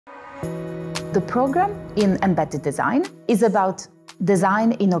The program in embedded design is about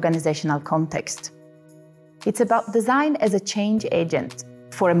design in organizational context. It's about design as a change agent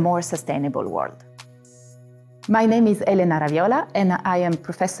for a more sustainable world. My name is Elena Raviola and I am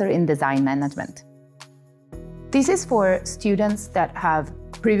professor in design management. This is for students that have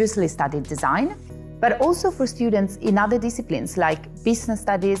previously studied design, but also for students in other disciplines like business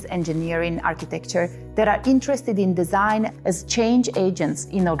studies, engineering, architecture, that are interested in design as change agents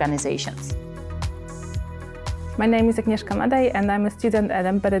in organizations. My name is Agnieszka Madej and I'm a student at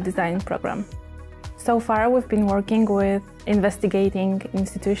Embedded Design Programme. So far we've been working with investigating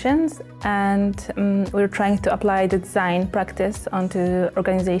institutions and we're trying to apply the design practice onto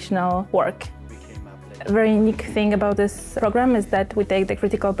organizational work. A very unique thing about this program is that we take the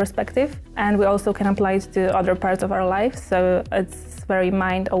critical perspective and we also can apply it to other parts of our lives, so it's very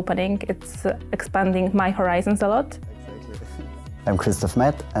mind-opening, it's expanding my horizons a lot. I'm Christoph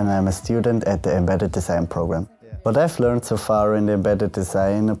and I'm a student at the Embedded Design Programme. What I've learned so far in the Embedded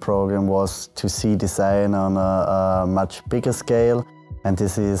Design Programme was to see design on a much bigger scale, and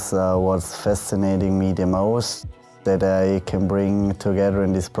this is what's fascinating me the most, that I can bring together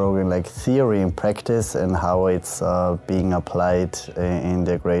in this program like theory and practice and how it's being applied in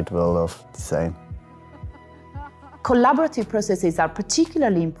the great world of design. Collaborative processes are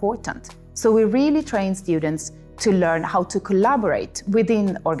particularly important, so we really train students to learn how to collaborate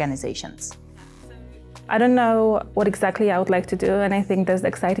within organizations. I don't know what exactly I would like to do, and I think that's the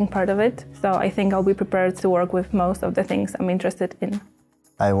exciting part of it. So I think I'll be prepared to work with most of the things I'm interested in.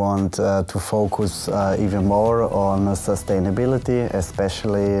 I want to focus even more on sustainability,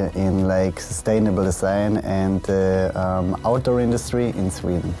 especially in like sustainable design and the outdoor industry in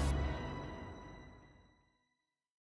Sweden.